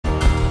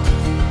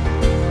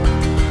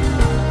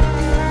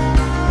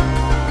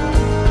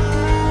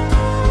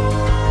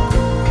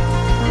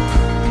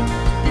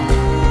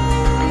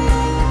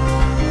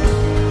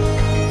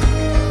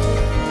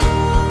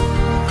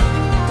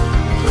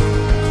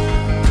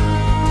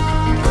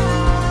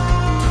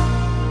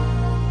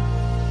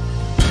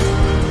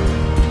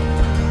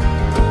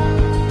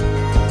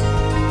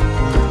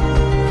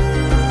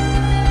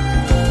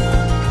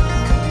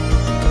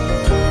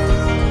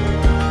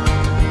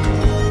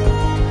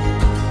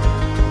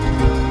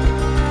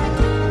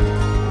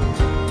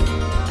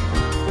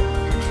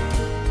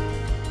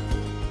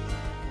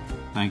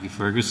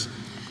Fergus,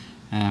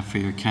 for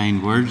your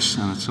kind words.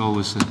 And it's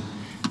always a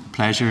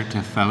pleasure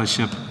to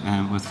fellowship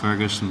with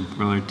Fergus and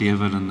Brother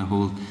David and the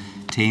whole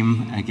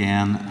team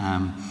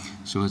again.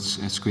 So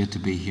it's great to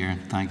be here.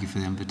 Thank you for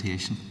the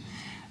invitation.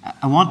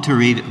 I want to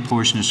read a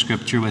portion of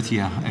Scripture with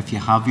you, if you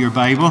have your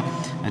Bible.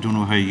 I don't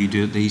know how you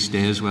do it these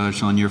days, whether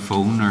it's on your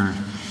phone or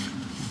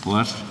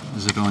what.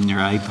 Is it on your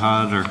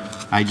iPad? Or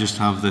I just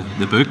have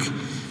the book.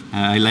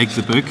 I like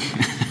the book.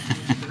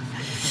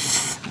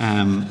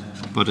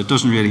 But it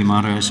doesn't really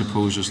matter, I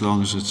suppose, as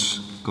long as it's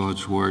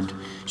God's Word.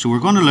 So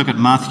we're going to look at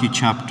Matthew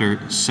chapter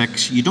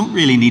 6. You don't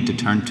really need to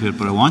turn to it,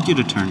 but I want you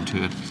to turn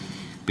to it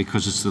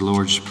because it's the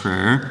Lord's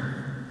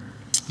Prayer.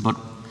 But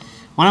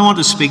what I want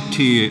to speak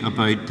to you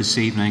about this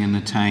evening and the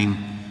time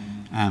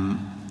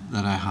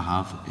that I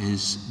have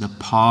is the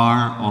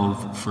power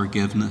of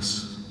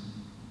forgiveness.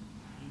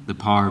 The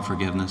power of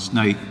forgiveness.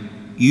 Now,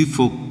 you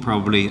folk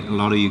probably, a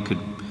lot of you could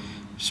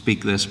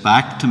speak this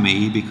back to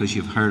me because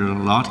you've heard it a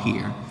lot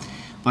here.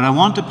 But I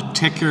want to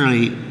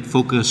particularly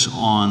focus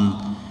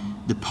on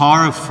the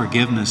power of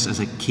forgiveness as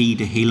a key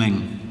to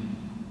healing.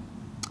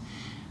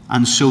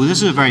 And so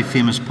this is a very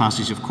famous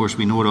passage, of course,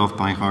 we know it off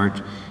by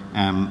heart.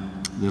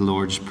 The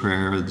Lord's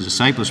Prayer, the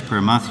disciples' prayer,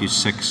 Matthew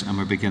 6, and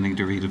we're beginning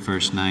to read at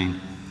verse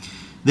 9.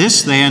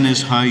 This then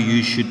is how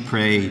you should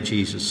pray,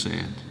 Jesus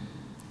said.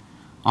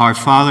 Our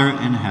Father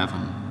in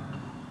heaven,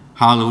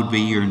 hallowed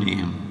be your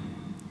name.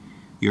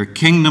 Your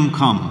kingdom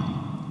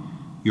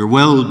come, your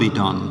will be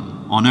done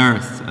on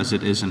earth as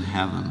it is in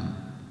heaven.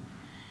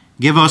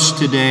 Give us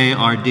today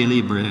our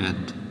daily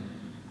bread,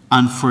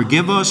 and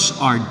forgive us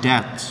our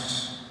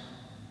debts,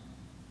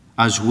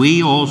 as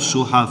we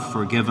also have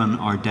forgiven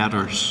our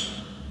debtors.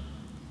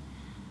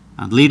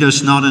 And lead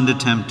us not into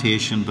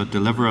temptation, but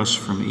deliver us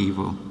from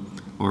evil,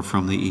 or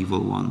from the evil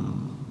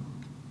one.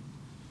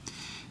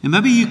 And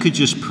maybe you could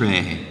just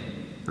pray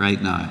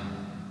right now.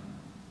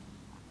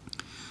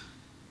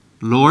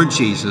 Lord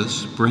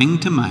Jesus, bring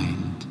to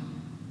mind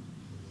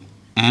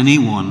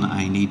anyone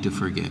I need to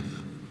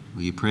forgive.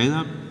 Will you pray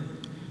that?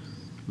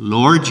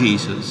 Lord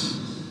Jesus,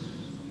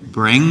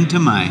 bring to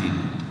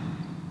mind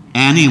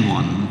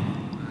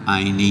anyone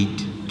I need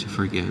to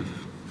forgive.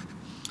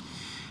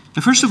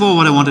 Now, first of all,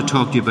 what I want to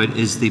talk to you about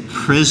is the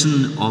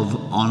prison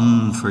of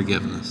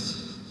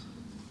unforgiveness.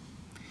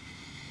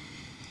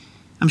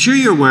 I'm sure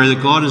you're aware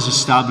that God has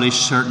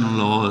established certain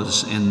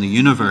laws in the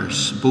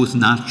universe, both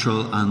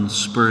natural and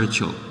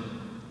spiritual.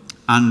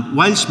 And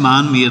whilst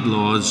man-made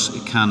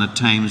laws can at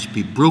times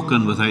be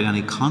broken without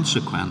any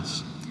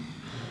consequence,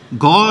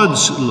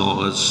 God's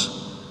laws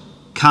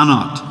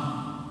cannot.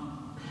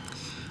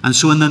 And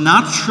so in the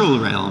natural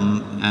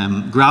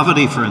realm,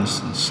 gravity, for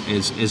instance,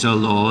 is a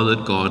law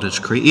that God has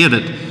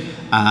created.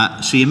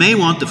 So you may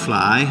want to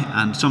fly,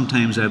 and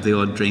sometimes I have the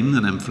odd dream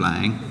that I'm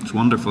flying. It's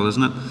wonderful,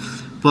 isn't it?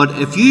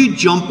 But if you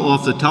jump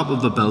off the top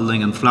of a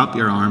building and flap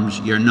your arms,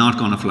 you're not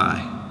going to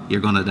fly.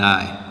 You're going to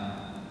die.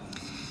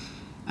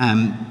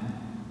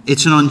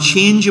 It's an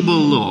unchangeable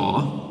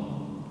law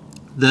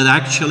that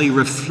actually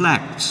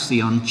reflects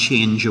the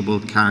unchangeable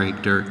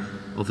character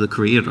of the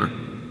Creator.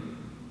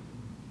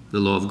 The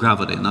law of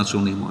gravity, and that's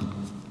only one.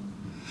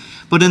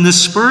 But in the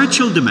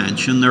spiritual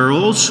dimension, there are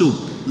also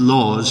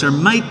laws, or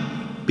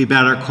might be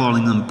better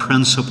calling them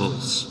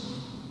principles.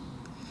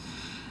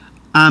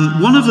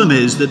 One of them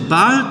is that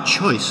bad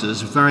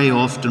choices very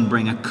often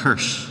bring a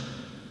curse.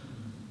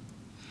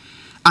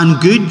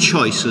 And good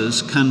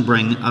choices can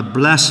bring a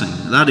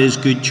blessing. That is,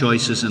 good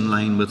choices in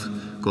line with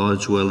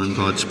God's will and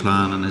God's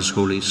plan and His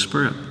Holy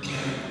Spirit.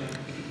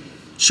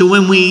 So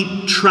when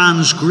we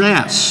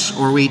transgress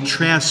or we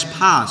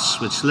trespass,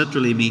 which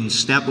literally means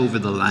step over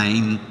the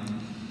line,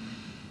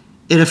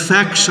 it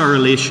affects our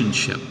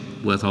relationship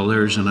with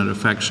others and it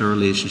affects our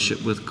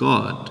relationship with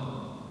God.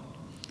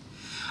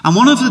 And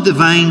one of the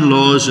divine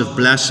laws of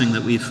blessing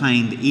that we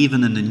find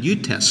even in the New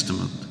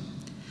Testament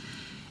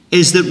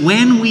is that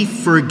when we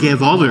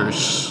forgive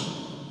others,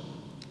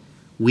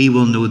 we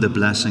will know the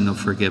blessing of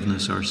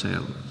forgiveness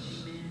ourselves.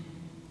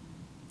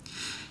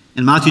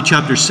 In Matthew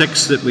chapter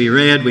 6 that we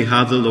read, we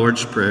have the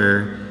Lord's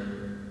Prayer,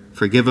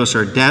 forgive us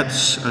our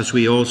debts as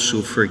we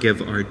also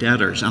forgive our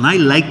debtors. And I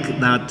like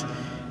that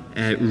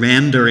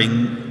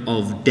rendering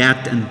of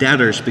debt and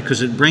debtors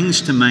because it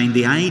brings to mind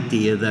the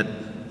idea that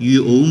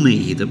you owe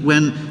me, that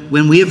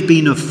when we have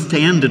been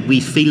offended, we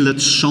feel that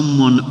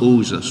someone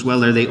owes us,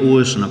 whether they owe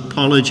us an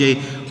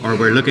apology or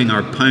we're looking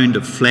our pound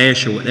of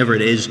flesh or whatever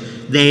it is,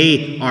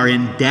 they are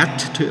in debt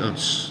to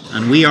us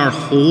and we are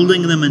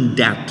holding them in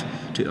debt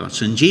to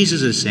us. And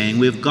Jesus is saying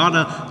we've got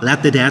to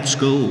let the debts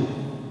go.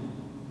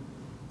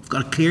 We've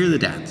got to clear the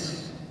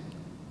debts.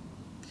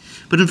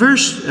 But in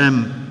verse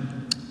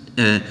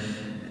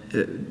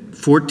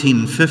 14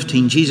 and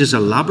 15, Jesus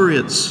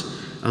elaborates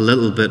a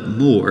little bit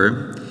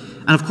more.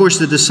 And of course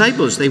the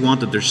disciples, they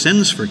wanted their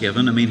sins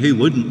forgiven. I mean, who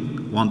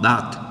wouldn't want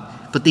that?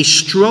 But they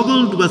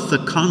struggled with the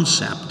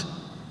concept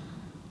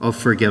of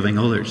forgiving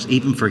others,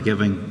 even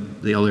forgiving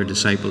the other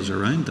disciples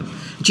around them.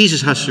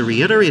 Jesus has to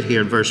reiterate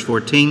here in verse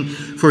 14,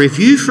 "For if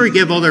you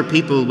forgive other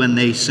people when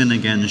they sin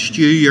against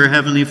you, your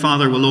heavenly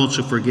Father will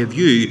also forgive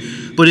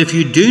you. But if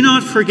you do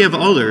not forgive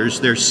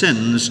others their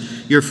sins,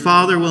 your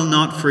Father will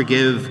not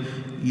forgive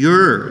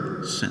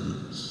your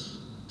sins."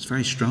 It's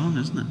very strong,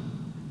 isn't it?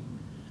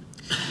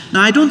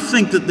 Now, I don't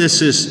think that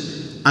this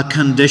is a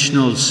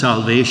conditional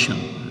salvation.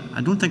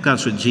 I don't think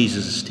that's what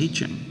Jesus is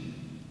teaching.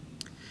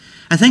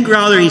 I think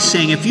rather he's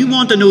saying, if you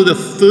want to know the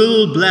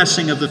full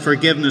blessing of the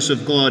forgiveness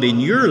of God in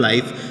your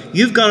life,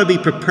 you've got to be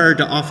prepared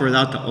to offer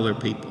that to other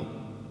people.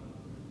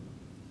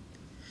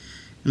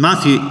 In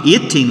Matthew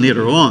 18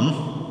 later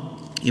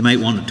on, you might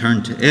want to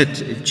turn to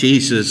it,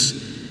 Jesus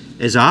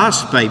is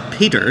asked by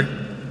Peter,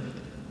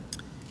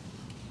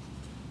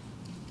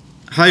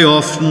 "How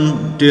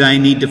often do I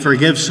need to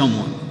forgive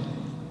someone?"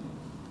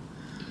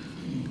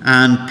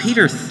 And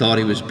Peter thought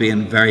he was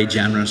being very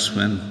generous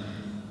when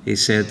he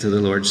said to the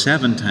Lord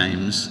 7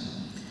 times.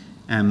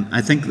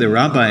 I think the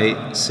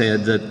rabbi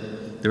said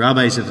that the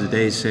rabbis of the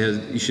day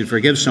said you should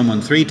forgive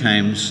someone 3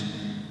 times,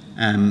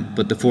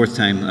 but the 4th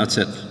time, that's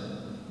it.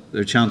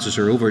 Their chances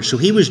are over. So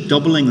he was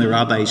doubling the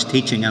rabbi's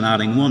teaching and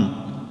adding 1.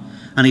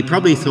 And he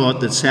probably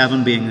thought that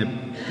 7 being the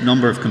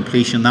number of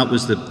completion, that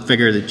was the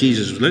figure that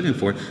Jesus was looking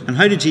for. And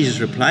how did Jesus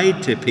reply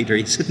to Peter?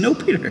 He said, "No,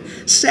 Peter,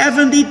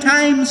 70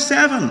 times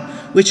 7,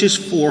 which is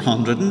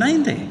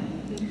 490.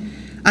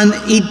 And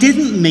he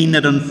didn't mean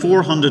that on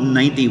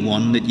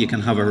 491 that you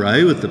can have a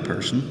row with the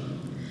person.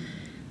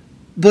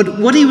 But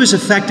what he was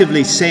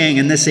effectively saying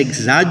in this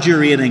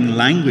exaggerating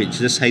language,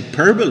 this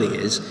hyperbole,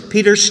 is,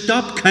 Peter,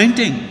 stop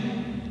counting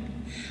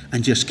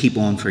and just keep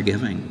on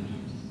forgiving.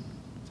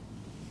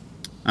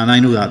 And I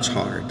know that's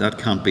hard. That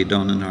can't be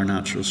done in our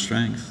natural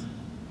strength.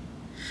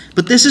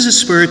 But this is a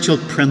spiritual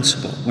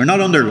principle. We're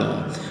not under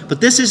law.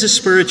 But this is a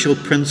spiritual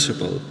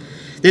principle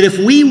that if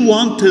we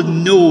want to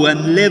know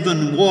and live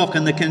and walk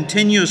in the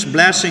continuous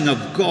blessing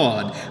of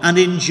God and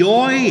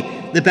enjoy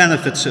the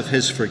benefits of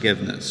his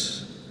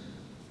forgiveness,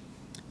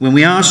 when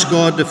we ask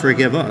God to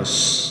forgive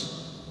us,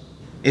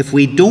 if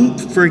we don't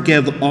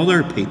forgive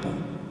other people,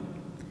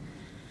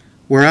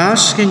 we're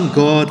asking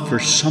God for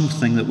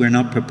something that we're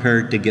not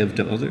prepared to give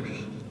to others.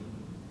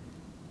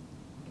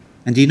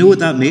 And do you know what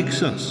that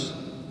makes us?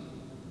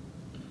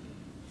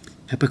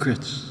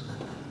 Hypocrites.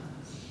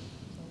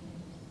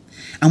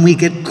 And we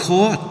get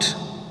caught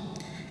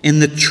in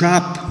the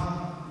trap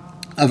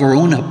of our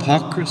own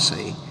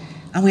hypocrisy,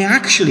 and we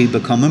actually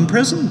become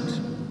imprisoned.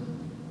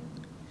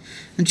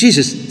 And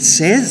Jesus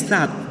says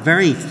that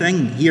very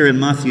thing here in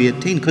Matthew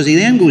 18, because he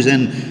then goes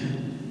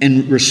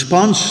in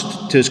response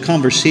to his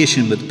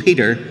conversation with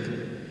Peter,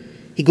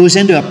 he goes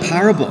into a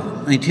parable,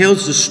 and he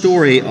tells the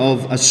story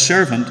of a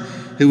servant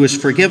who was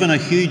forgiven a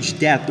huge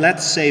debt.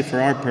 Let's say,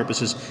 for our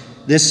purposes,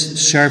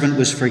 this servant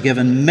was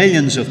forgiven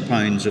millions of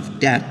pounds of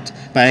debt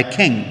by a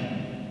king.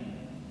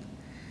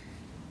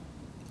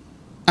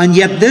 And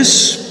yet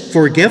this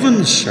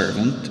forgiven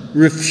servant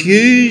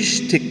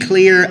refused to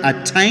clear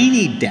a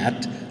tiny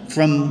debt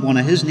from one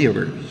of his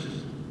neighbours.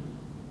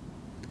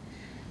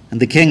 And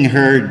the king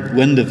heard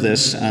wind of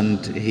this,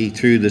 and he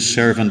threw the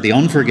servant, the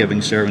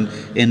unforgiving servant,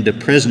 into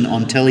prison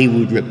until he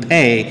would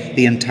repay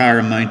the entire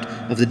amount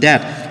of the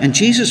debt. And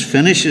Jesus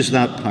finishes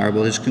that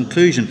parable. His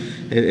conclusion,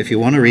 if you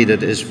want to read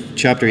it, is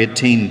chapter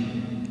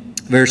 18,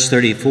 verse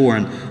 34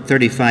 and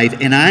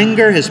 35. In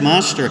anger, his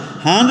master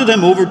handed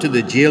him over to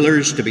the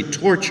jailers to be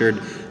tortured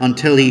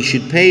until he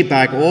should pay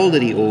back all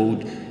that he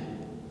owed.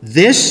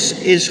 This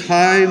is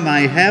how my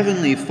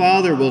heavenly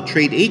Father will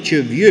treat each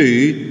of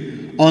you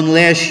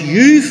unless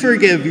you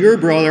forgive your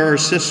brother or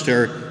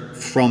sister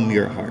from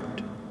your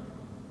heart.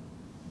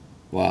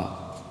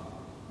 Wow.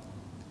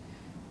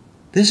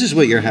 This is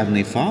what your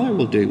heavenly Father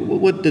will do.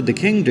 What did the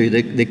king do?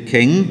 The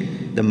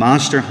king, the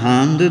master,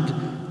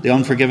 handed the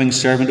unforgiving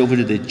servant over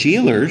to the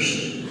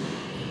jailers.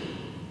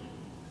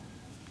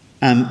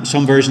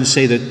 Some versions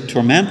say the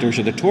tormentors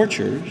or the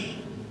torturers,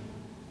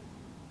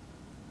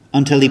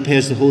 until he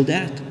pays the whole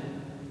debt.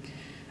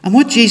 And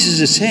what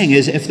Jesus is saying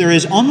is, if there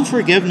is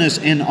unforgiveness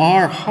in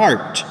our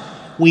heart,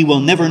 we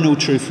will never know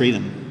true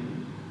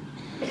freedom.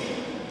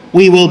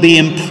 We will be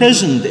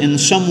imprisoned in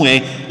some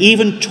way,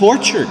 even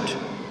tortured.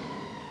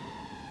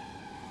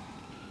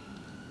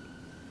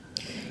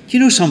 Do you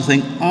know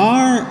something?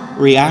 Our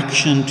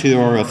reaction to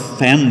our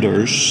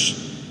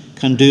offenders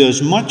can do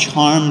as much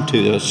harm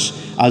to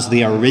us as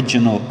the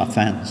original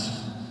offense.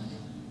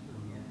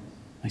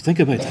 Now think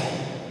about that.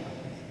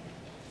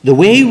 The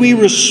way we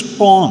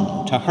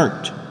respond to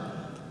hurt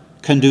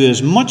can do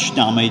as much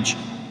damage,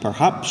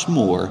 perhaps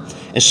more,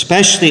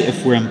 especially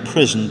if we're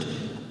imprisoned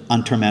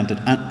and tormented.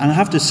 And I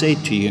have to say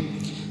to you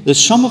that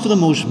some of the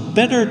most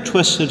bitter,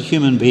 twisted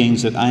human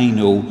beings that I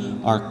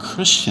know are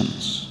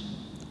Christians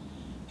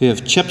who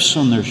have chips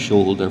on their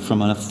shoulder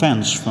from an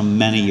offense from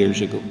many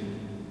years ago.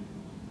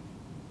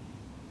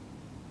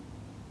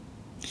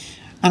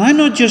 And I'm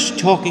not just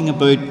talking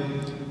about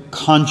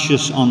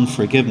conscious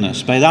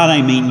unforgiveness. By that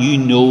I mean you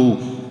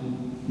know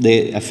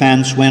the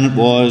offence, when it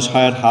was,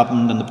 how it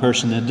happened, and the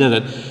person that did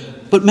it.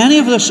 But many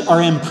of us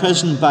are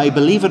imprisoned by,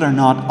 believe it or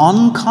not,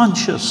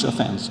 unconscious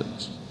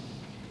offences,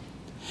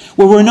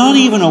 where we're not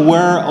even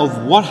aware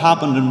of what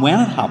happened and when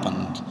it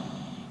happened,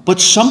 but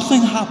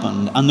something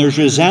happened and there's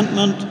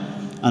resentment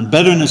and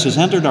bitterness has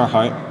entered our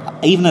heart,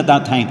 even at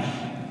that time,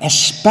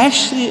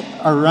 especially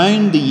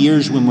around the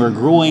years when we're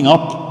growing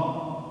up.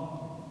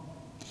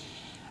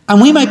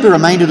 And we might be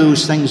reminded of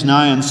those things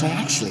now and say,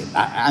 actually,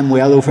 I'm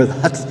well over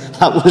that.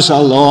 That was a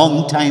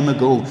long time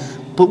ago.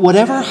 But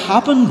whatever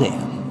happened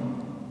then,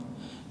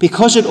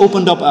 because it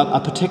opened up a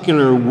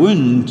particular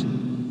wound,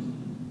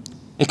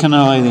 it can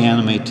allow the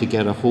enemy to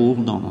get a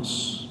hold on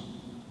us.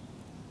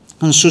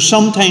 And so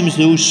sometimes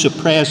those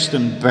suppressed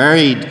and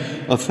buried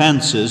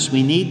offences,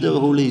 we need the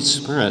Holy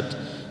Spirit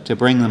to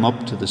bring them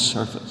up to the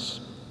surface.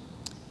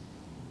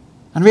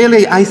 And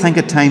really, I think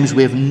at times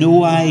we have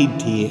no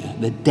idea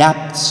the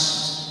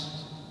depths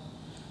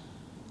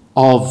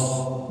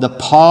of the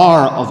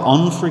power of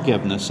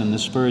unforgiveness in the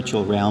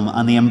spiritual realm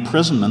and the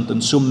imprisonment,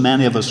 and so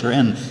many of us are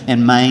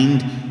in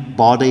mind,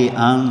 body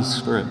and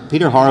spirit.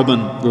 Peter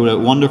Harben wrote a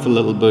wonderful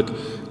little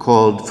book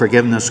called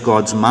Forgiveness,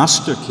 God's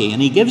Master Key,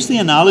 and he gives the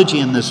analogy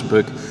in this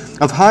book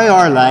of how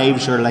our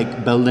lives are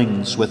like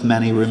buildings with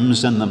many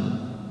rooms in them.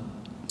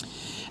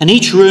 And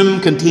each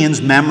room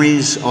contains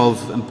memories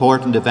of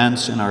important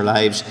events in our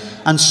lives.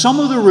 And some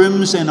of the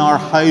rooms in our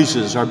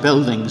houses, our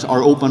buildings,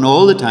 are open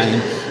all the time.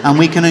 And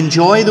we can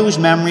enjoy those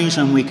memories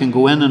and we can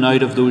go in and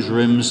out of those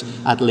rooms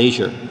at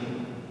leisure.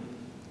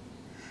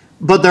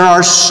 But there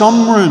are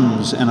some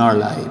rooms in our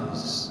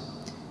lives.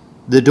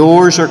 The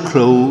doors are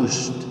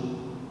closed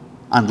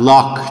and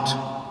locked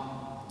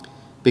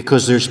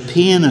because there's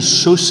pain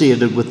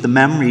associated with the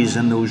memories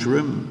in those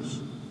rooms.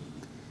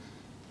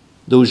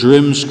 Those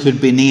rooms could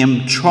be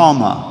named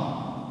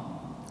trauma,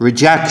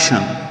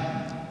 rejection,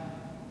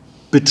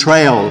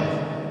 betrayal,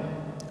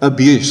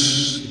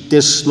 abuse,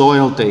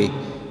 disloyalty,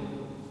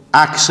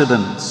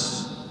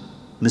 accidents,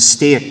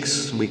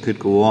 mistakes. We could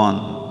go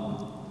on.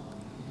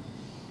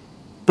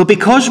 But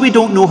because we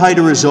don't know how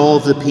to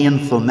resolve the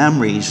painful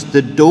memories,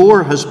 the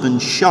door has been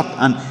shut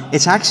and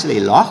it's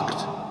actually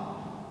locked.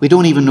 We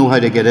don't even know how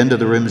to get into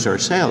the rooms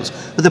ourselves.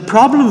 But the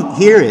problem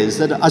here is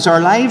that as our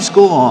lives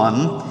go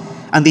on,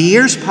 and the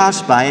years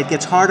pass by, it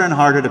gets harder and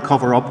harder to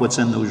cover up what's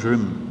in those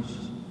rooms.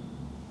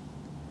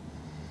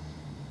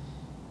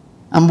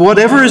 And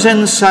whatever is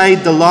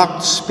inside the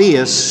locked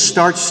space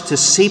starts to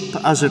seep,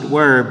 as it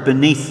were,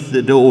 beneath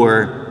the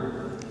door.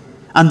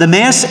 And the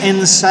mess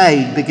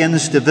inside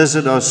begins to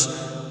visit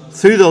us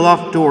through the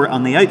locked door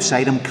on the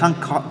outside and can't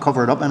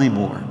cover it up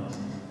anymore.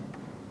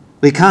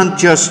 We can't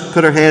just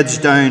put our heads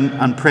down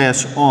and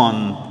press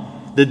on.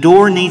 The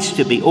door needs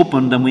to be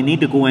opened and we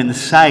need to go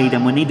inside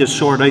and we need to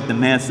sort out the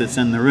mess that's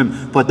in the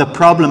room. But the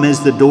problem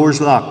is the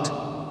door's locked.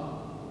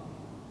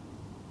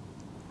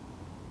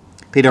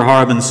 Peter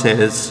Harben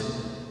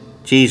says,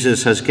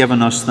 Jesus has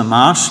given us the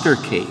master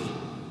key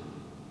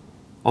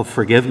of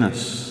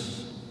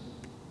forgiveness.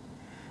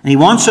 And he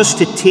wants us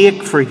to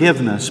take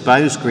forgiveness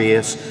by his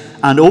grace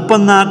and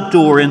open that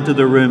door into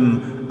the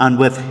room and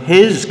with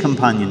his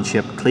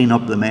companionship clean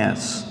up the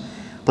mess.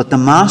 But the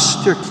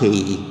master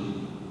key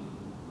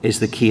is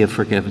the key of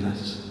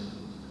forgiveness.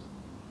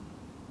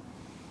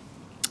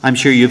 I'm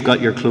sure you've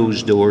got your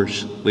closed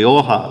doors. We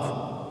all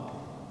have.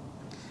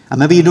 And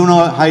maybe you don't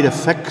know how to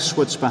fix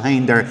what's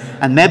behind there.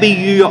 And maybe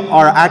you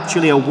are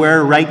actually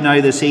aware right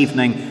now this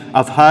evening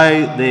of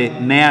how the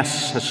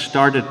mess has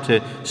started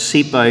to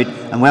seep out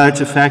and whether it's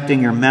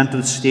affecting your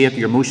mental state,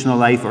 your emotional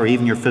life, or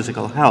even your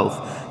physical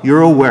health.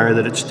 You're aware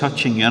that it's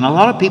touching you. And a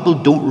lot of people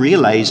don't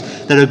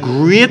realize that a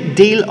great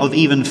deal of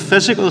even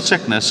physical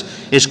sickness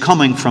is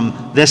coming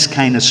from this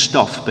kind of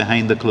stuff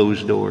behind the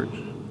closed doors.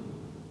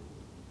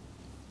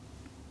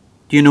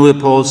 Do you know that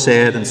Paul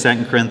said in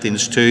 2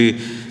 Corinthians 2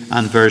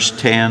 and verse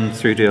 10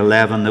 through to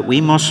 11 that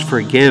we must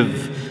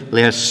forgive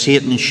lest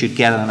Satan should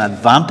get an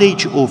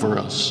advantage over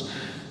us?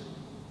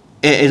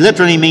 It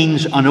literally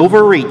means an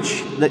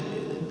overreach, that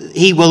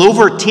he will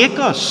overtake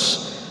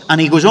us. And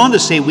he goes on to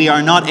say we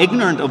are not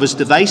ignorant of his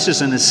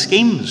devices and his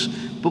schemes,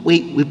 but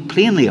we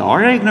plainly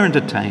are ignorant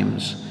at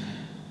times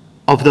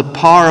of the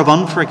power of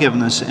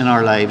unforgiveness in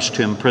our lives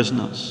to imprison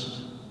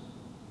us.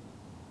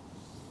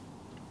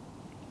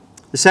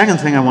 The second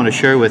thing I want to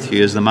share with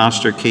you is the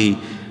master key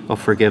of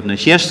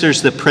forgiveness. Yes,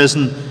 there's the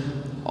prison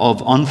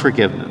of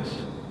unforgiveness,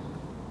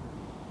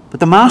 but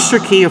the master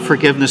key of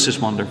forgiveness is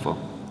wonderful.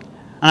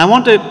 And I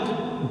want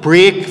to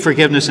break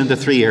forgiveness into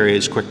three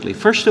areas quickly.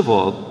 First of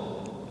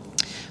all,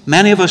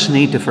 many of us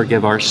need to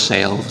forgive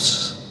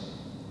ourselves.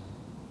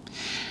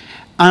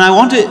 And I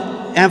want to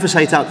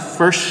emphasize that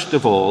first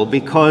of all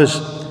because,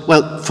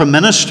 well, from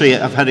ministry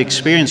I've had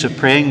experience of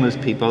praying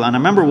with people, and I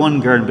remember one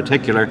girl in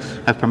particular,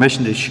 I have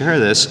permission to share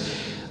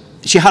this.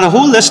 She had a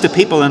whole list of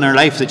people in her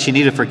life that she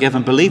needed to forgive,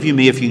 and believe you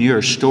me, if you knew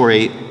her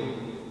story,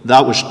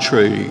 that was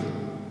true.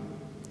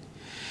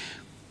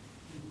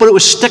 But it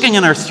was sticking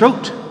in her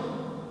throat.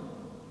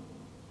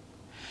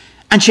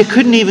 And she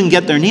couldn't even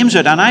get their names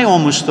out. And I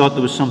almost thought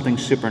there was something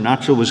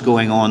supernatural was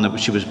going on, that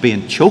she was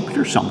being choked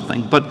or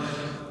something. But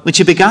when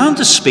she began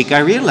to speak, I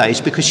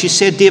realized, because she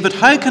said, David,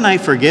 how can I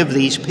forgive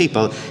these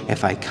people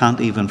if I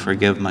can't even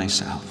forgive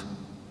myself?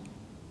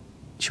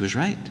 She was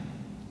right.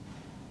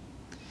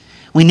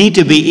 We need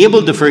to be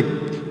able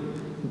to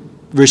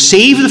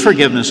receive the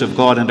forgiveness of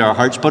God into our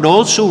hearts, but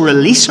also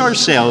release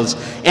ourselves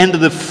into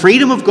the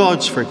freedom of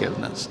God's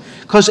forgiveness.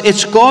 Because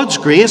it's God's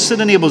grace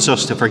that enables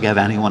us to forgive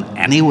anyone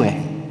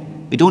anyway.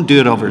 We don't do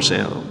it of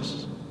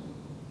ourselves.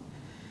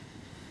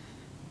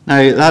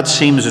 Now, that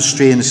seems a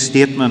strange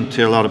statement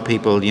to a lot of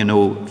people,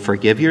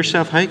 forgive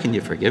yourself. How can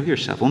you forgive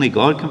yourself? Only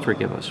God can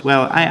forgive us.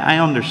 Well, I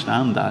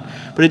understand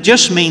that. But it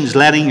just means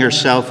letting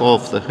yourself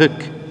off the hook.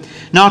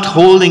 Not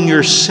holding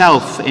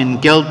yourself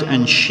in guilt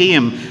and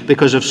shame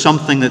because of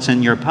something that's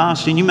in your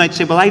past. And you might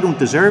say, well, I don't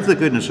deserve the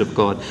goodness of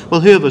God.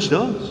 Well, who of us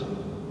does?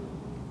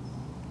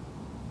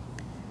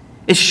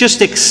 It's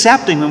just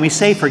accepting, when we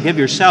say forgive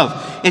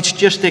yourself, it's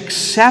just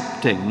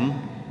accepting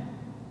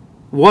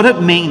what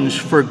it means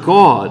for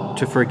God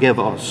to forgive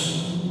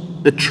us.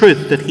 The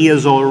truth that He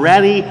has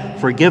already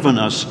forgiven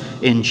us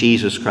in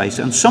Jesus Christ.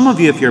 And some of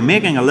you, if you're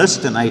making a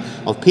list tonight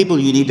of people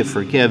you need to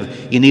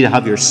forgive, you need to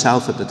have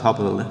yourself at the top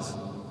of the list.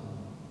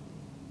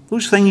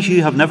 Those things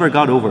you have never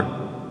got over.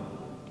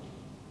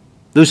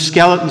 Those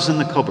skeletons in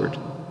the cupboard.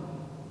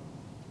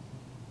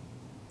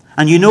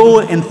 And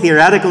in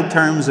theoretical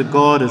terms that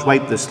God has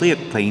wiped the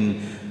slate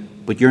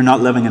clean, but you're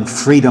not living in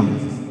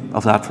freedom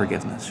of that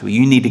forgiveness. Well,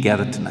 you need to get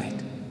it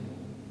tonight.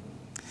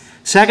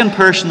 Second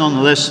person on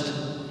the list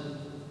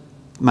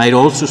might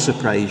also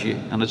surprise you,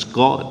 and it's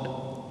God.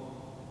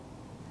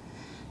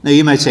 Now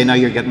you might say, now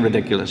you're getting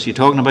ridiculous. You're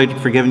talking about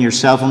forgiving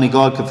yourself, only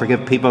God can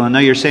forgive people, and now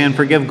you're saying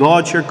forgive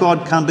God. Sure,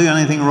 God can't do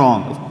anything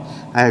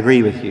wrong. I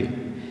agree with you.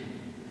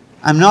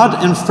 I'm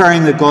not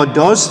inferring that God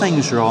does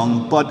things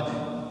wrong,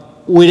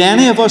 but would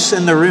any of us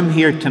in the room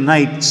here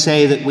tonight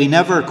say that we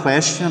never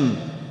question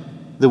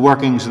the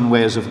workings and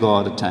ways of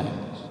God at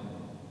times?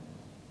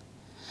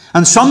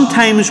 And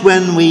sometimes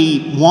when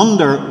we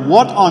wonder,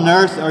 what on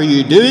earth are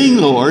you doing,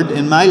 Lord,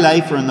 in my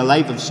life or in the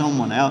life of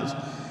someone else?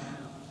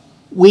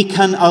 We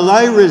can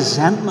allow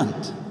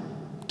resentment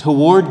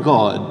toward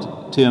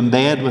God to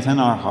embed within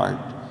our heart,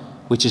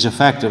 which is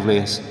effectively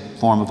a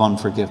form of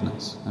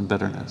unforgiveness and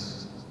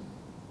bitterness.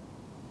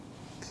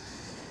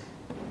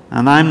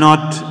 And I'm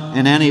not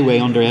in any way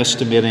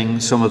underestimating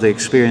some of the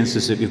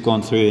experiences that you've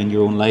gone through in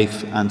your own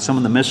life and some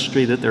of the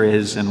mystery that there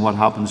is in what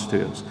happens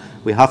to us.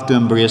 We have to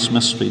embrace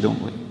mystery,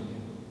 don't we?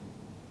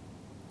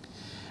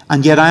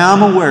 And yet I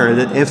am aware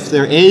that if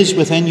there is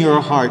within your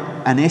heart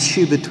an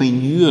issue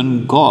between you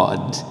and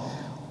God,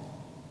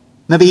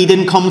 maybe He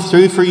didn't come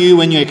through for you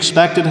when you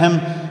expected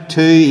Him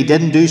to, He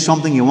didn't do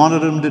something you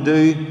wanted Him to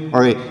do,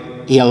 or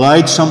He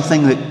allowed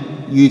something that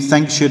you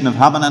think shouldn't have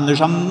happened, and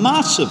there's a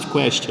massive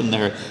question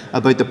there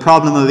about the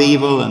problem of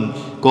evil and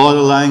God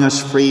allowing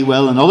us free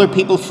will and other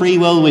people free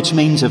will, which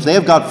means if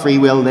they've got free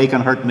will, they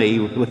can hurt me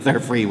with their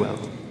free will.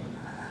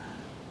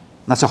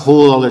 That's a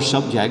whole other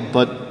subject,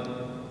 but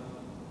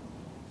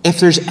if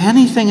there's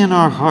anything in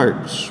our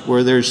hearts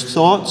where there's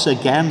thoughts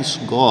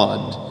against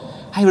God,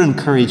 I would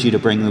encourage you to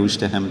bring those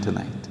to Him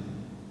tonight.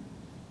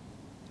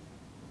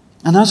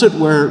 And as it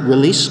were,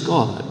 release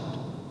God.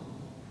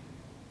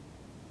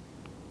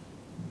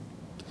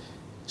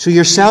 So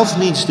yourself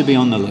needs to be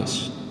on the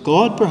list.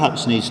 God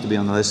perhaps needs to be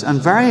on the list.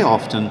 And very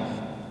often,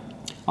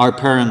 our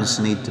parents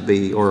need to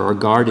be, or our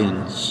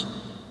guardians,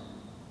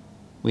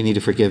 we need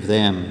to forgive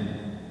them.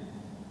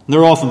 And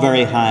they're often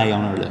very high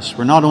on our list.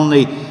 We're not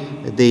only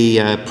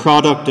the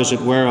product, as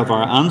it were, of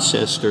our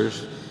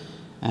ancestors,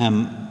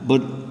 but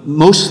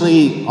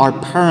mostly our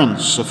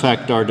parents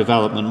affect our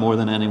development more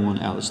than anyone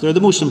else. They're the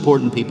most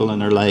important people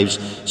in our lives,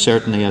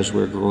 certainly as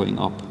we're growing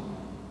up.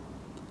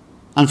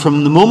 And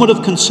from the moment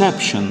of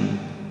conception,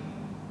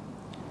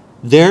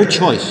 their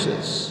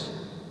choices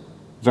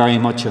very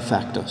much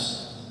affect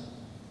us.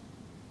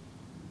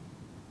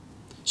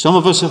 Some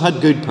of us have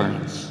had good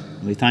parents,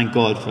 and we thank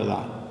God for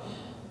that.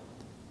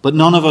 But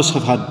none of us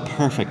have had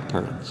perfect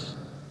parents.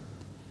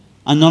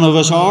 And none of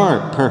us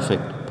are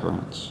perfect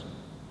parents.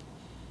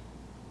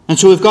 And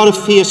so we've got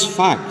to face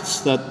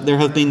facts that there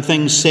have been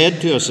things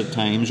said to us at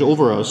times,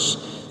 over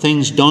us,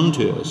 things done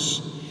to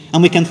us.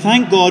 And we can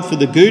thank God for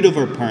the good of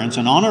our parents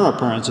and honour our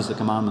parents, as the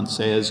commandment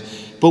says,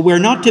 but we're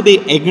not to be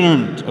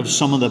ignorant of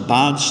some of the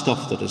bad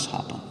stuff that has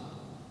happened.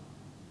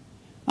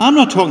 I'm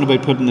not talking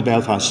about putting the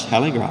Belfast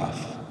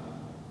Telegraph,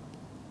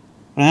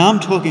 but I am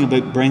talking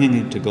about bringing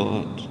it to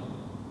God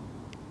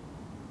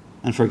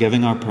and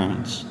forgiving our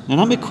parents. Now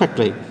let me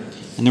quickly,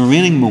 in the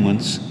remaining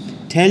moments,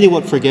 tell you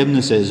what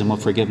forgiveness is and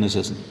what forgiveness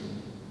isn't.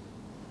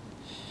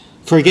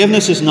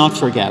 Forgiveness is not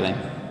forgetting.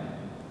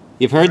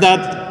 You've heard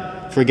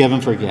that? Forgive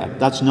and forget.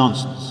 That's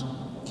nonsense.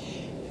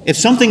 If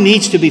something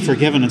needs to be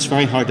forgiven, it's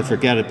very hard to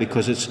forget it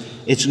because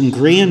it's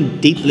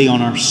ingrained deeply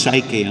on our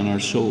psyche and our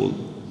soul.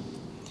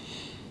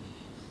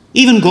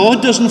 Even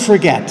God doesn't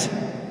forget.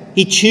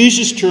 He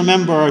chooses to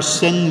remember our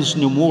sins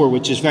no more,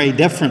 which is very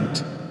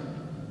different.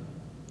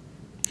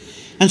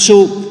 And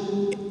so,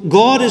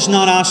 God is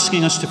not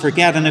asking us to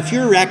forget. And if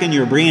you're racking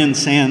your brain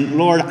saying,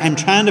 Lord, I'm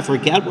trying to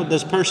forget what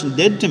this person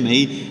did to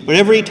me, but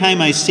every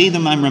time I see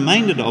them I'm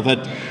reminded of it,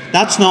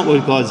 that's not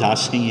what God's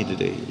asking you to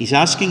do. He's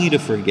asking you to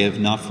forgive,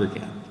 not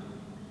forget.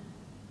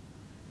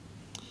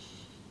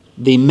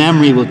 The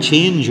memory will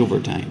change over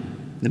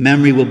time. The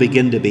memory will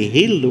begin to be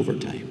healed over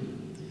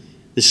time.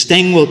 The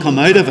sting will come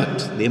out of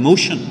it. The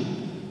emotion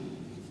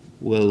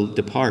will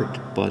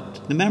depart,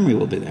 but the memory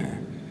will be there.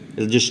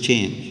 It'll just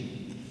change.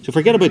 So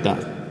forget about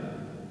that.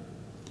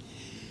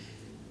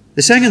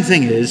 The second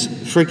thing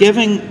is,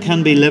 forgiving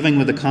can be living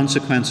with the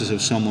consequences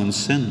of someone's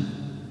sin.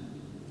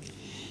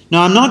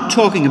 Now, I'm not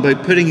talking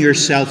about putting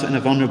yourself in a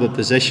vulnerable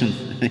position.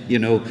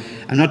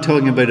 I'm not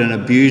talking about an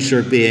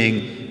abuser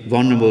being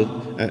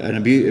vulnerable, an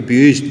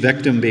abused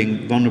victim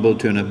being vulnerable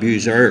to an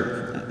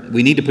abuser.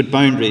 We need to put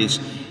boundaries.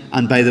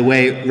 And by the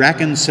way,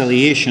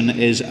 reconciliation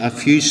is a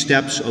few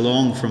steps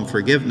along from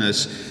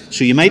forgiveness.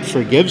 So you might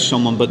forgive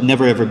someone but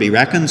never ever be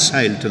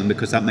reconciled to them,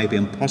 because that might be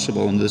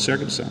impossible under the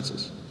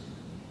circumstances.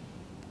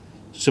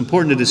 It's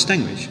important to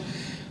distinguish.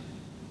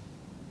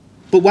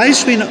 But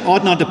whilst we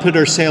ought not to put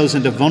ourselves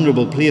into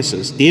vulnerable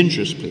places,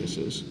 dangerous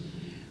places,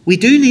 we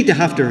do need to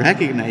have to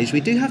recognize, we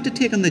do have to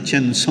take on the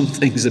chin some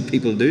things that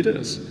people do to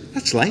us.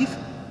 That's life.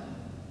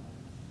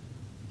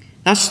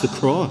 That's the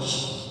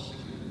cross,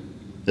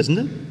 isn't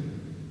it?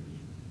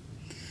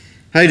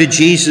 How did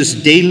Jesus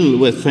deal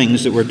with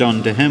things that were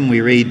done to him?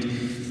 We read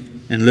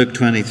in Luke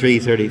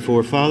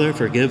 23:34, Father,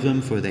 forgive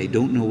them, for they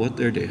don't know what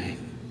they're doing.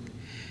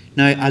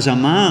 Now, as a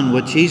man,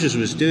 what Jesus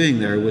was doing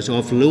there was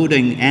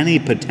offloading any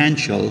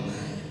potential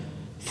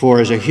for,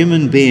 as a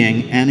human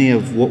being, any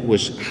of what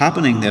was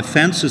happening, the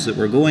offences that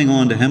were going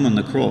on to him on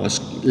the cross,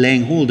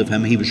 laying hold of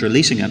him, he was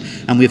releasing it.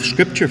 And we have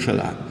scripture for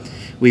that.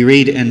 We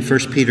read in 1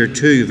 Peter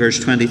 2, verse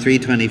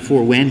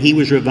 23-24, when he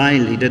was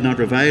reviled, he did not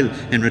revile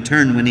in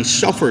return. When he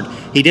suffered,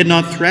 he did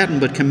not threaten,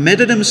 but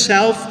committed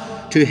himself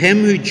to him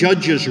who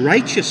judges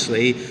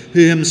righteously,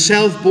 who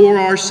himself bore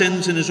our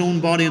sins in his own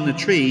body on the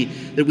tree,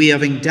 that we,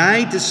 having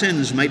died to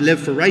sins, might live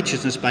for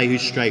righteousness, by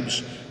whose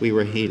stripes we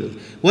were healed.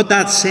 What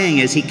that's saying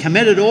is he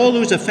committed all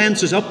those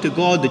offences up to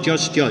God, the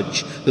just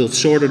judge, who'll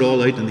sort it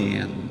all out in the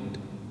end.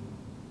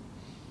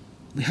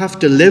 We have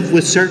to live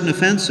with certain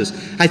offences.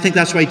 I think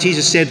that's why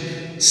Jesus said,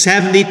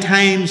 70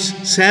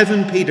 times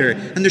 7, Peter.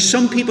 And there's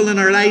some people in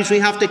our lives we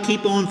have to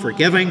keep on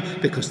forgiving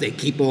because they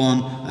keep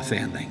on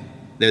offending.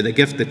 They're the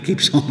gift that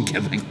keeps on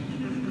giving.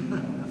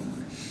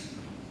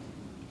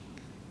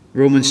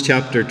 Romans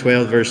chapter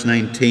 12, verse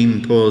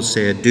 19, Paul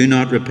said, do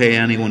not repay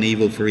anyone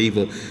evil for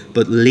evil,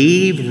 but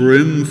leave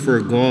room for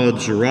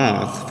God's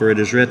wrath, for it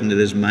is written, it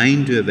is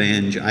mine to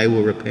avenge, I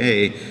will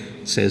repay,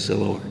 says the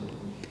Lord.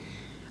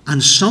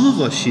 And some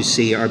of us, you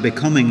see, are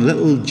becoming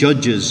little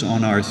judges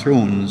on our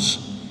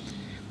thrones,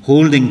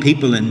 holding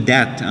people in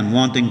debt and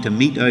wanting to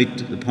mete out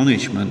the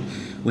punishment,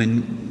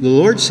 when the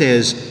Lord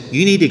says,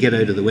 you need to get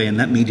out of the way and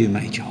let me do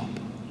my job.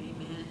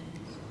 Amen.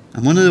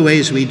 And one of the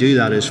ways we do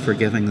that is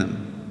forgiving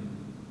them.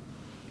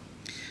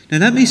 Now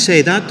let me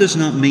say, that does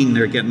not mean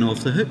they're getting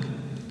off the hook.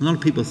 A lot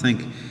of people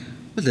think,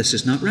 well, this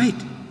is not right.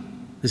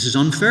 This is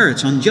unfair.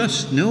 It's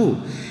unjust.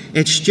 No.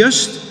 It's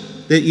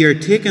just that you're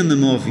taking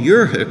them off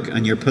your hook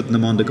and you're putting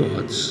them onto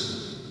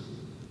God's.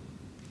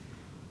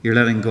 You're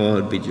letting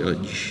God be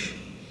judge.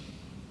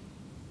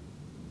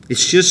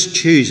 It's just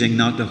choosing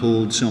not to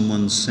hold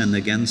someone's sin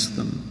against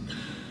them.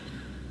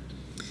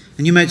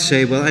 And you might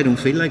say, well, I don't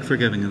feel like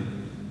forgiving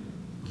them.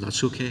 Well,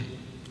 that's okay.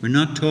 We're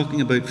not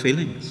talking about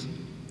feelings.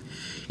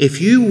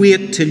 If you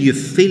wait till you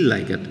feel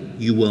like it,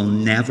 you will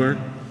never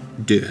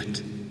do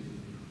it.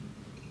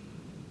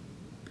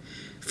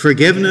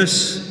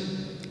 Forgiveness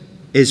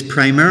is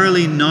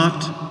primarily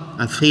not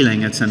a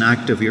feeling, it's an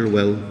act of your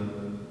will.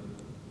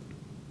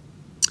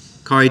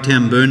 Corrie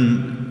ten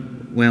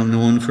Boom, well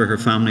known for her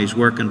family's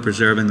work in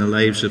preserving the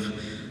lives of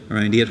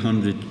around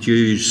 800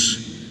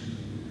 Jews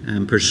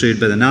pursued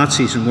by the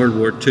Nazis in World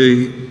War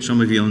II.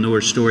 Some of you will know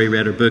her story,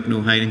 read her book,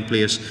 No Hiding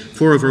Place.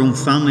 4 of her own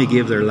family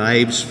gave their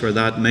lives for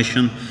that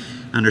mission,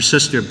 and her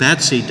sister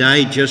Betsy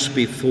died just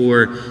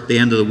before the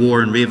end of the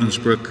war in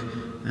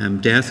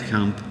Ravensbrück death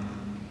camp.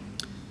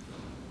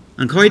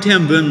 And Corrie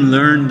ten Boom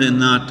learned in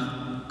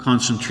that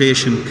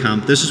concentration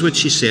camp, this is what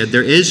she said,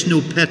 there is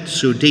no pit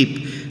so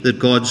deep that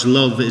God's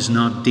love is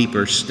not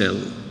deeper still.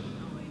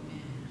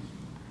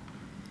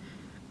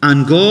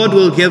 And God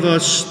will give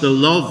us the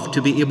love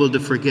to be able to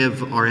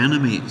forgive our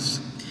enemies.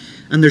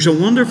 And there's a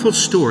wonderful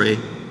story.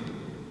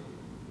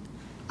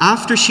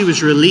 After she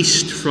was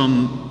released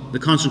from the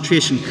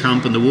concentration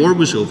camp and the war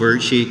was over,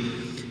 she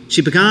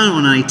began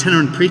on an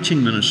itinerant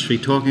preaching ministry,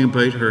 talking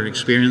about her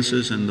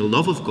experiences and the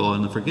love of God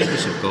and the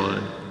forgiveness of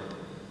God.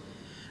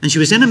 And she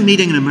was in a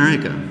meeting in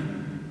America,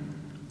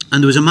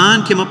 and there was a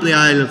man came up the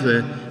aisle of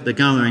the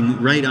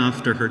gathering right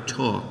after her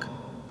talk.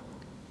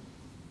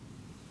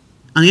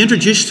 And he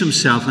introduced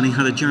himself, and he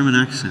had a German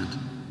accent.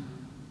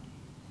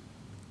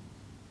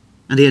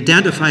 And he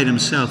identified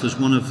himself as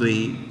one of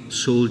the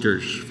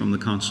soldiers from the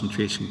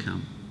concentration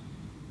camp.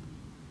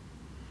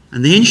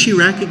 And then she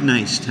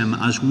recognized him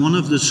as one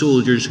of the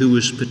soldiers who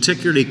was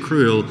particularly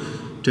cruel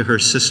to her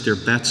sister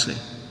Betsy.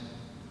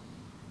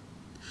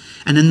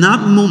 And in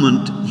that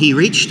moment, he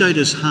reached out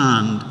his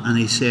hand and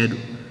he said,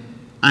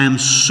 I am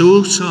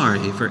so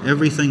sorry for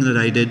everything that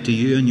I did to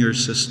you and your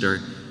sister.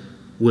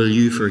 Will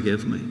you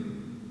forgive me?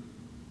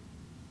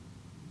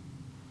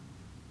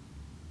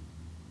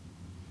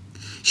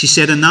 She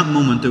said in that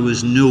moment there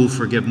was no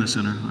forgiveness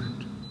in her heart.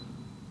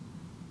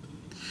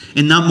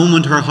 In that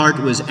moment her heart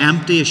was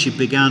empty as she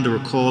began to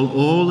recall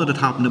all that had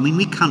happened. I mean,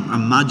 we can't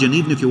imagine,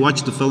 even if you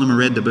watched the film or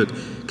read the book,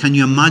 can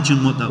you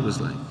imagine what that was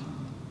like?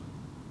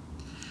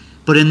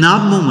 But in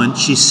that moment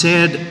she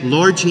said,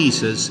 Lord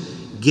Jesus,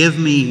 give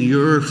me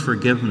your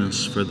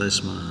forgiveness for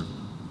this man.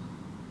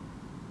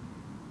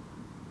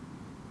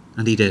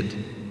 And he did.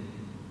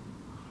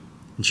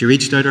 And she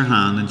reached out her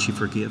hand and she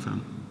forgave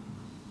him.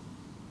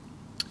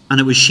 And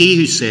it was she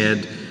who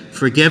said,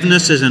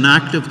 forgiveness is an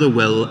act of the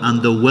will,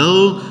 and the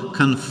will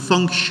can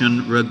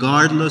function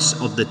regardless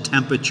of the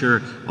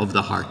temperature of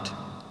the heart.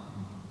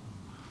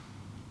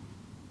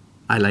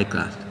 I like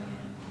that.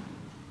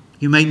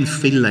 You mightn't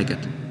feel like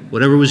it,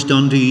 whatever was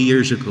done to you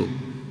years ago.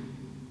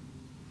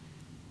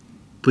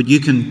 But you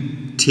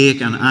can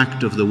take an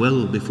act of the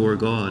will before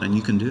God, and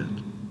you can do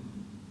it.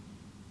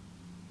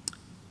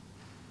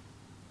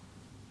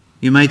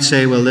 You might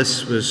say, well,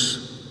 this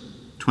was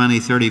 20,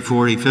 30,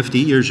 40, 50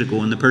 years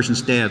ago, and the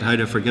person's dead. How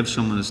to forgive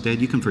someone that's dead?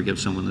 You can forgive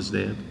someone that's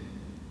dead.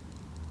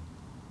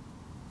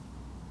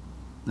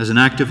 As an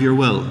act of your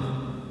will.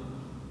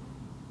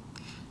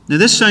 Now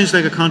this sounds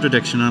like a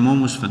contradiction, and I'm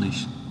almost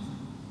finished.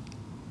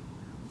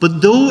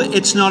 But though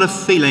it's not a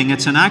feeling,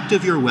 it's an act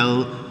of your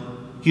will,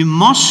 you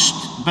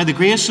must, by the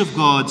grace of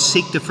God,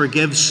 seek to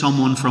forgive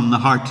someone from the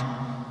heart.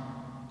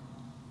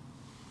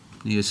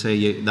 You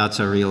say, that's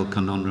a real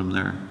conundrum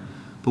there.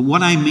 But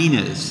what I mean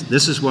is,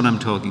 this is what I'm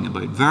talking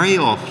about. Very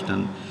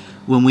often,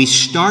 when we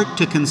start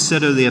to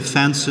consider the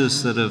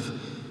offences that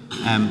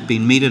have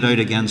been meted out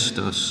against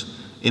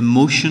us,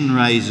 emotion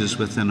rises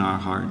within our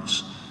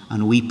hearts,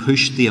 and we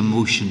push the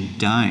emotion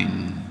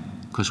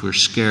down because we're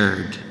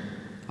scared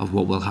of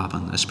what will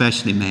happen,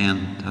 especially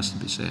men, it has to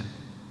be said.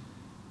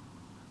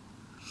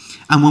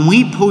 And when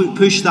we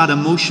push that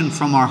emotion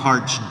from our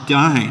hearts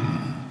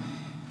down,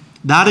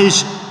 that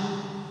is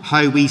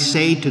how we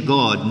say to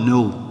God,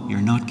 no, you're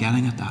not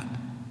getting at that.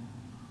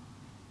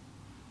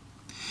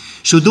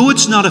 So though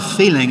it's not a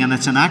feeling and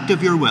it's an act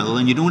of your will,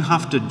 and you don't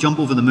have to jump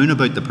over the moon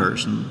about the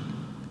person,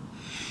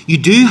 you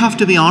do have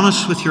to be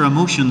honest with your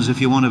emotions if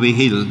you want to be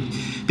healed.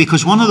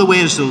 Because one of the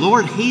ways the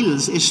Lord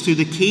heals is through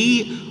the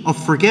key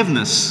of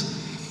forgiveness.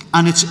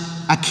 And it's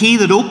a key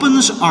that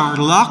opens our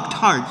locked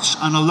hearts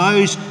and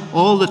allows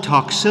all the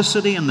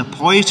toxicity and the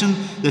poison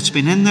that's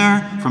been in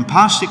there from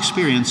past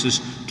experiences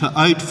to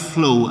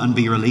outflow and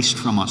be released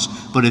from us.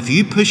 But if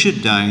you push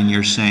it down,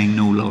 you're saying,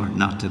 no, Lord,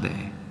 not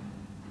today.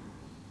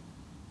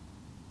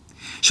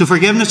 So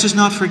forgiveness is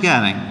not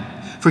forgetting.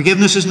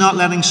 Forgiveness is not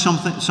letting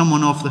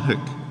someone off the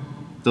hook.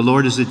 The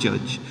Lord is the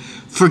judge.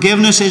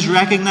 Forgiveness is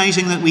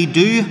recognizing that we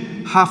do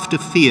have to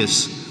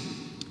face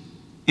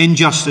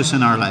injustice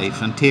in our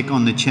life and take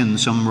on the chin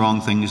some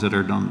wrong things that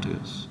are done to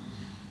us.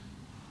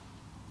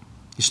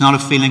 It's not a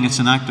feeling, it's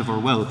an act of our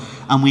will.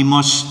 And we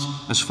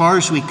must, as far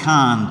as we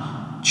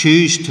can,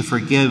 choose to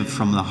forgive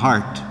from the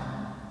heart.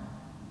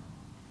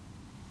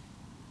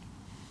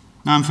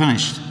 Now I'm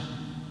finished.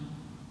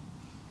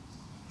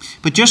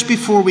 But just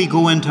before we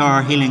go into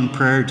our healing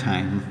prayer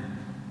time,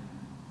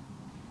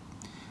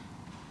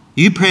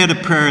 you prayed a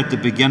prayer at the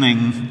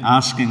beginning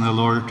asking the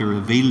Lord to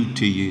reveal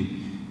to you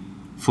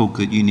folk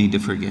that you need to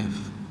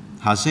forgive.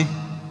 Has He?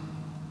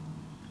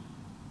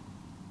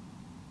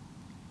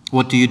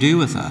 What do you do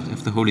with that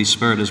if the Holy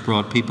Spirit has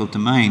brought people to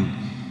mind?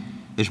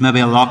 There's maybe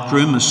a locked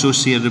room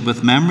associated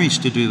with memories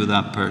to do with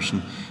that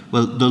person.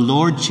 Well, the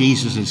Lord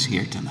Jesus is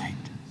here tonight.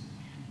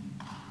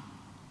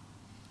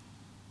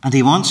 And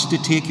He wants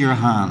to take your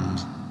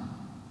hand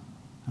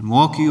and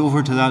walk you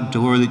over to that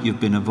door that you've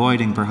been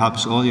avoiding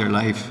perhaps all your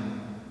life.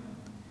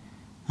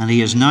 And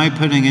He is now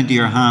putting into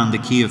your hand the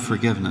key of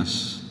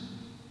forgiveness.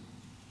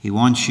 He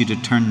wants you to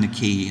turn the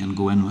key and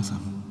go in with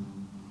Him.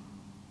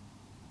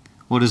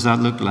 What does that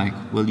look like?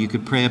 Well, you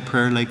could pray a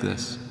prayer like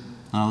this.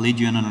 And I'll lead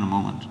you in a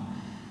moment.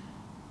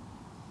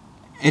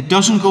 It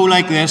doesn't go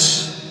like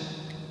this: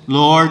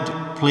 Lord,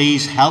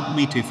 please help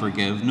me to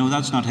forgive. No,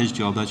 that's not His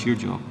job, that's your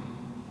job.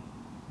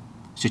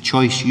 It's a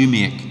choice you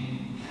make.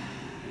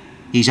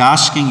 He's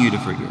asking you to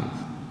forgive.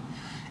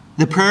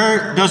 The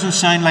prayer doesn't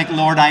sound like,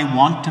 Lord, I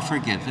want to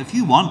forgive. If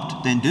you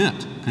want, then do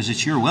it, because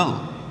it's your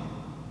will.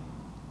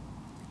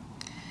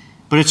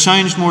 But it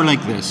sounds more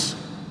like this: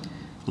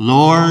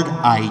 Lord,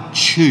 I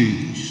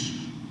choose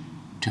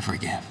to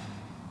forgive.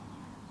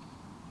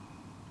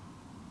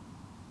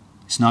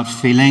 It's not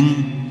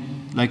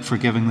feeling like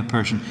forgiving the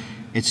person.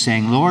 It's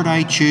saying, Lord,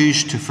 I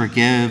choose to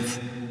forgive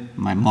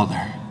my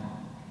mother,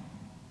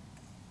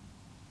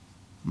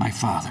 my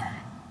father.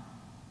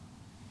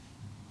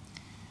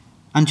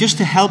 And just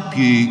to help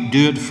you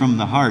do it from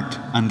the heart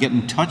and get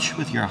in touch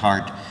with your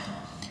heart,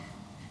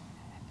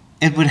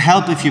 It would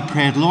help if you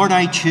prayed, Lord,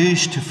 I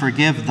choose to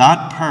forgive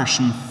that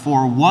person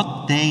for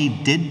what they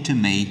did to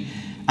me,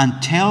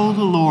 and tell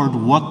the Lord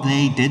what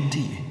they did to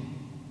you.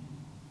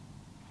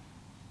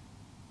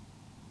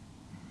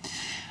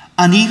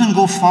 And even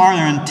go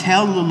farther and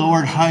tell the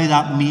Lord how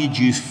that made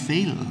you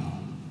feel.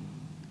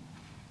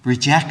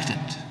 Rejected.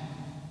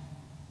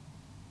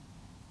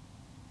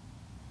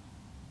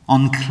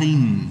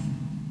 Unclean.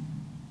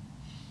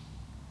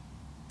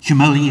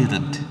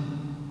 Humiliated.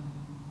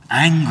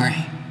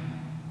 Angry.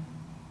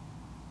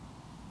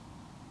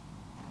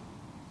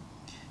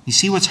 You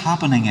see, what's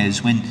happening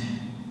is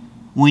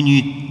when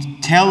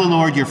you tell the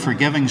Lord you're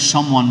forgiving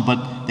someone,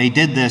 but they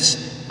did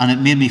this and it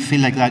made me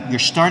feel like that, you're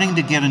starting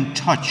to get in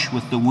touch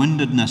with the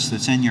woundedness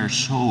that's in your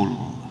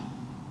soul.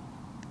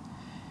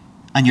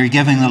 And you're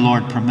giving the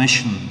Lord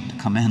permission to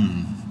come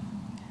in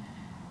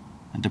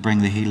and to bring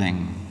the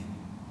healing.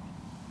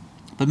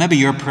 But maybe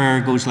your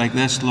prayer goes like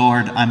this: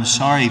 Lord, I'm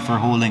sorry for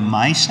holding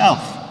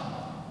myself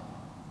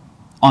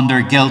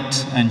under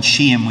guilt and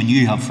shame when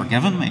you have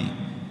forgiven me.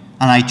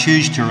 And I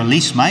choose to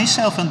release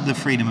myself into the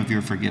freedom of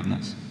your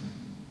forgiveness.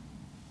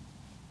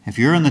 If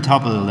you're on the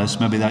top of the list,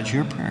 maybe that's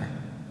your prayer.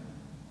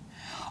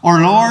 Or,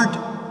 Lord,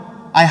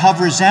 I have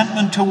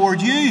resentment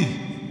toward you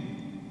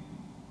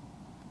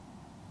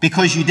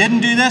because you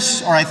didn't do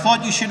this, or I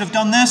thought you should have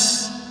done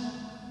this.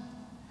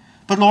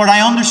 But Lord,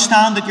 I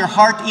understand that your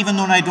heart, even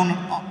though I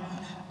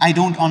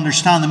don't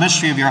understand the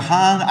mystery of your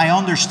hand, I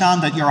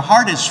understand that your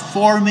heart is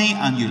for me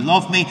and you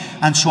love me,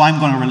 and so I'm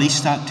going to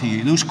release that to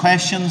you. Those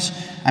questions,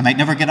 I might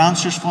never get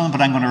answers for them,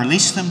 but I'm going to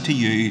release them to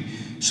you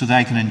so that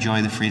I can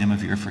enjoy the freedom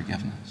of your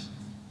forgiveness.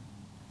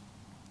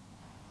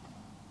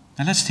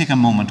 Now let's take a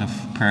moment of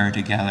prayer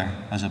together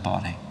as a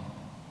body.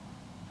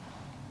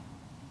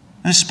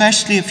 And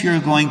especially if you're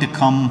going to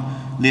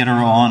come later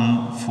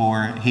on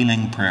for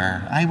healing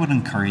prayer, I would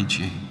encourage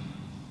you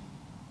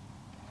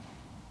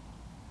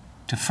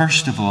to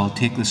first of all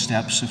take the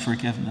steps of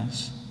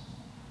forgiveness.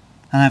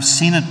 And I've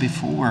seen it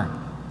before,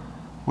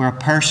 where a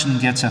person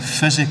gets a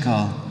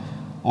physical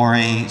or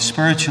a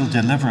spiritual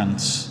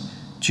deliverance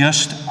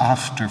just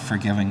after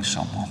forgiving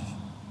someone.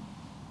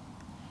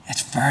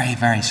 It's very,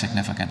 very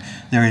significant.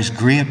 There is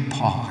great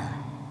power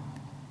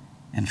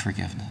in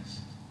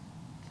forgiveness.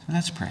 So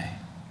let's pray.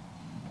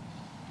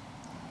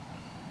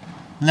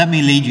 Let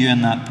me lead you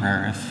in that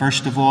prayer. If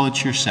first of all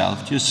it's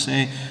yourself, just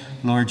say,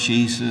 Lord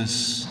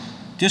Jesus,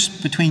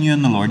 just between you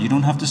and the Lord. You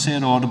don't have to say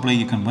it audibly.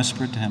 You can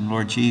whisper it to him.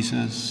 Lord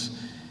Jesus,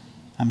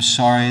 I'm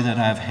sorry that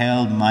I've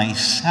held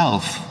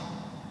myself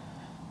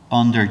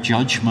under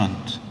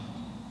judgment,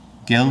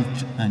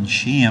 guilt, and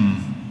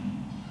shame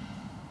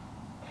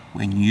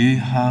when you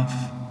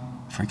have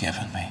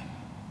forgiven me.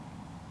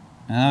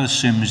 Now that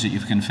assumes that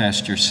you've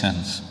confessed your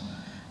sins.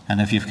 And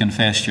if you've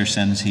confessed your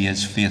sins, he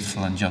is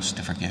faithful and just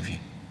to forgive you.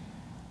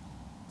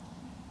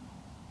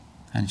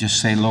 And just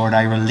say, Lord,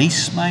 I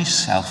release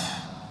myself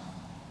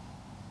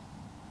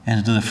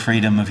into the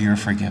freedom of your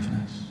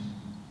forgiveness.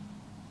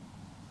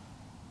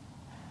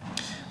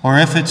 Or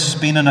if it's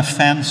been an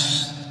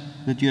offense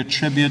that you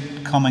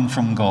attribute coming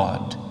from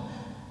God,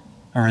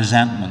 a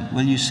resentment,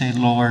 will you say,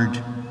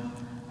 Lord,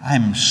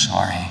 I'm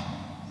sorry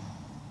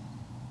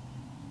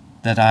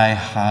that I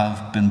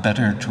have been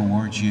bitter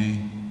towards you,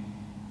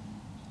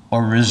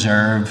 or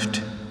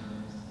reserved,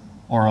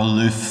 or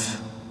aloof,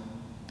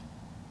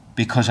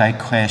 because I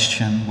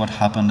question what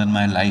happened in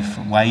my life,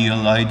 or why you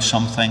allowed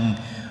something,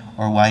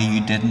 or why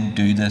you didn't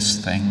do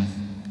this thing.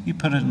 You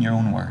put it in your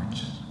own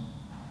words.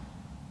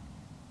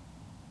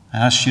 I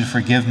ask you to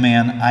forgive me,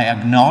 and I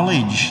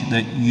acknowledge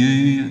that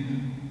you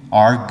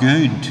are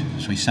good,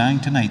 as we sang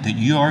tonight, that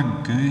you are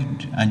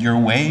good, and your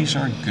ways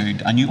are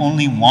good, and you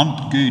only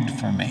want good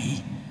for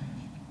me.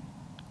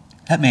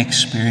 Let me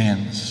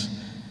experience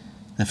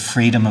the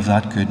freedom of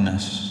that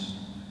goodness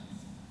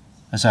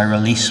as I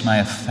release my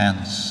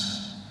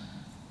offense,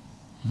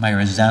 my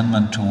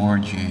resentment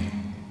toward you.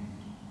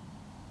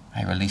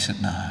 I release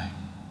it now.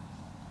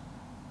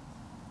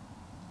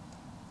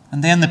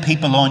 And then the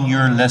people on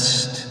your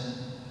list,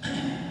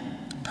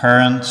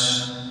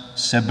 parents,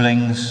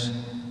 siblings,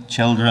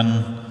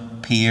 children,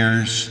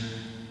 peers,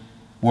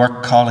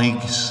 work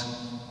colleagues,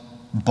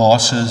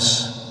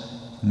 bosses,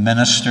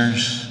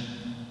 ministers,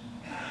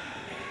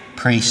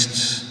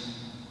 priests,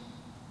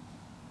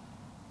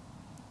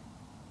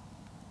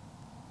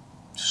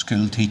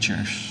 school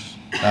teachers.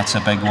 That's a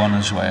big one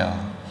as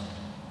well.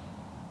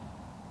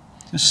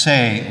 Just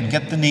say, and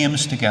get the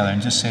names together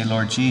and just say,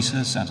 Lord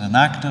Jesus, as an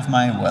act of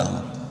my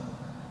will,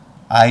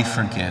 I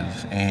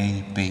forgive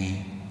A,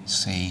 B,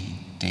 C,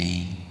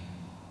 D.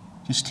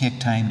 Just take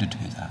time to do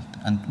that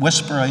and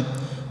whisper out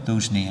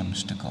those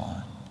names to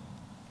God.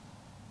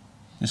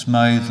 Just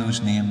mouth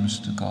those names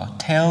to God.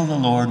 Tell the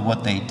Lord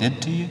what they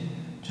did to you.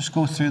 Just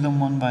go through them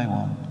one by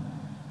one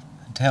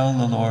and tell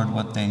the Lord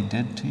what they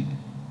did to you.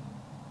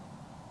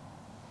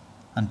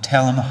 And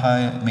tell him how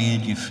it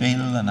made you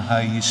feel and how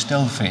you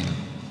still feel.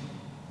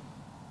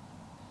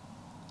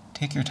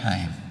 Take your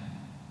time.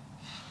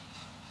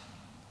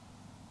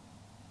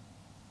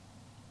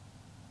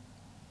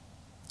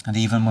 And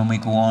even when we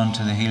go on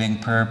to the healing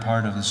prayer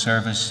part of the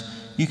service,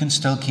 you can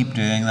still keep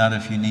doing that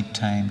if you need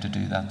time to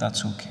do that.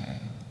 That's okay.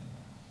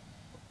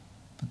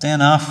 But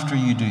then after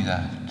you do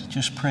that,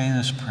 just pray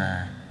this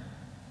prayer.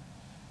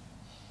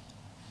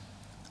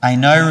 I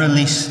now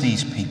release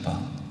these people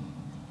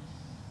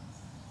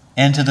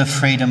into the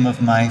freedom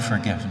of my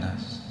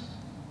forgiveness.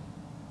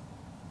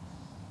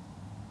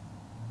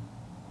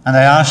 And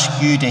I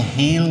ask you to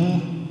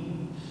heal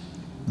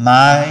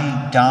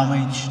my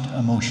damaged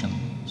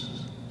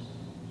emotions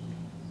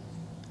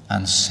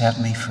and set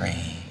me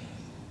free.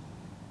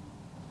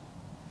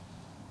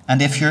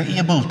 And if you're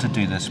able to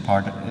do this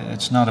part,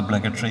 it's not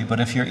obligatory,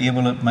 but if you're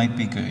able, it might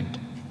be good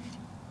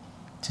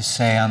to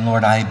say, and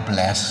Lord, I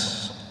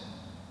bless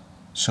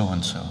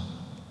so-and-so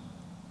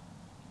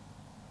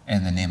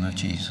in the name of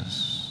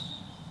Jesus.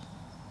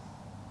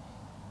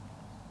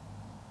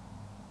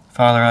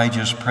 Father, I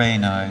just pray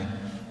now,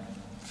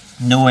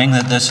 knowing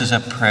that this is a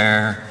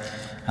prayer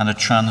and a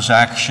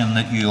transaction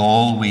that you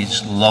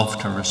always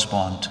love to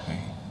respond to.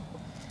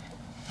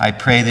 I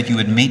pray that you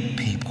would meet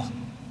people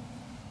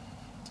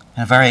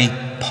in a very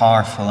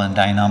powerful and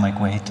dynamic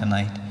way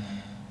tonight,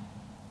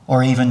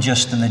 or even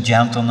just in the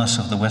gentleness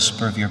of the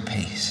whisper of your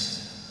peace.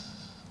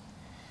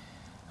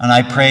 And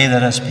I pray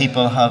that as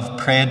people have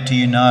prayed to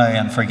you now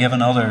and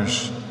forgiven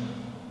others,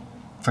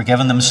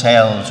 forgiven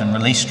themselves and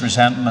released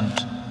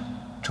resentment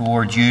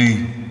toward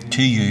you,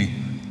 to you,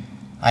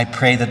 I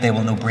pray that they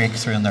will know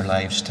breakthrough in their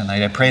lives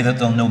tonight. I pray that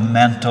they'll know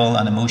mental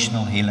and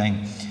emotional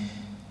healing.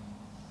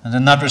 And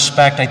in that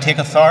respect, I take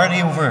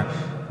authority over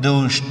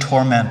those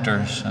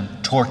tormentors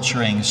and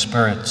torturing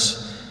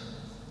spirits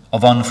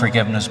of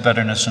unforgiveness,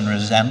 bitterness, and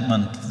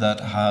resentment that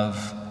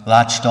have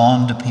latched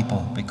on to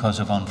people because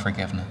of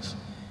unforgiveness.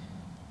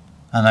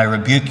 And I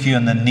rebuke you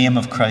in the name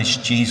of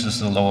Christ Jesus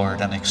the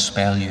Lord and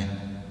expel you.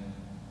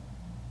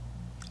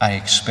 I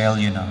expel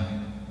you now.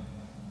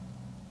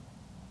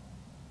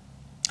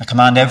 I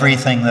command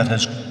everything that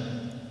has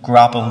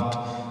grappled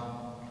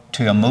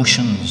to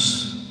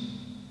emotions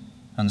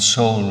and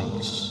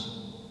souls,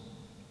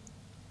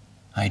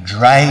 I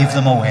drive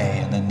them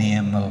away in the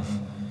name of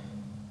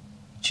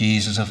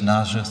Jesus of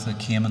Nazareth that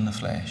came in the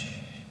flesh.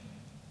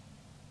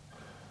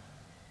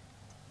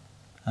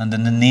 And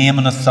in the name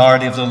and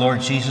authority of the Lord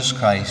Jesus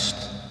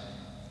Christ,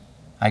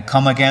 I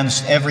come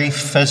against every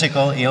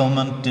physical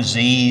ailment,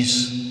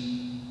 disease,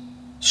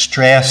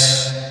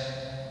 stress,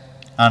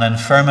 and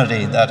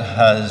infirmity that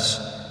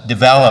has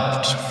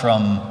developed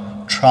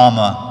from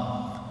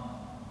trauma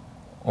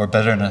or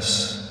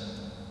bitterness.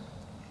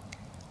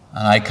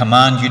 And I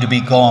command you to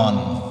be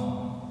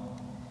gone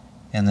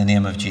in the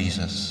name of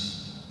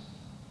Jesus.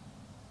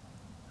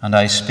 And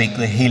I speak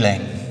the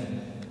healing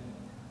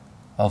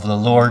of the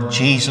Lord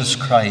Jesus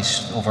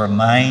Christ over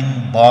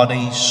mind,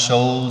 body,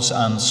 souls,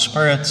 and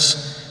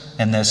spirits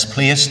in this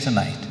place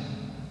tonight,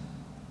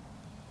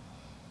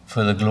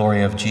 for the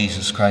glory of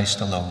Jesus Christ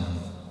alone.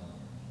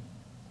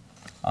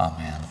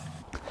 Amen.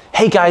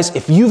 Hey guys,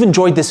 if you've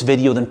enjoyed this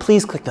video, then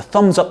please click the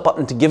thumbs up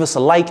button to give us a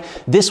like.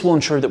 This will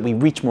ensure that we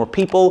reach more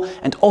people.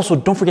 And also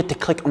don't forget to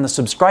click on the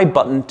subscribe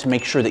button to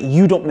make sure that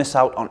you don't miss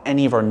out on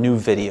any of our new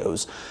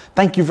videos.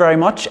 Thank you very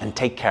much and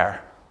take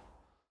care.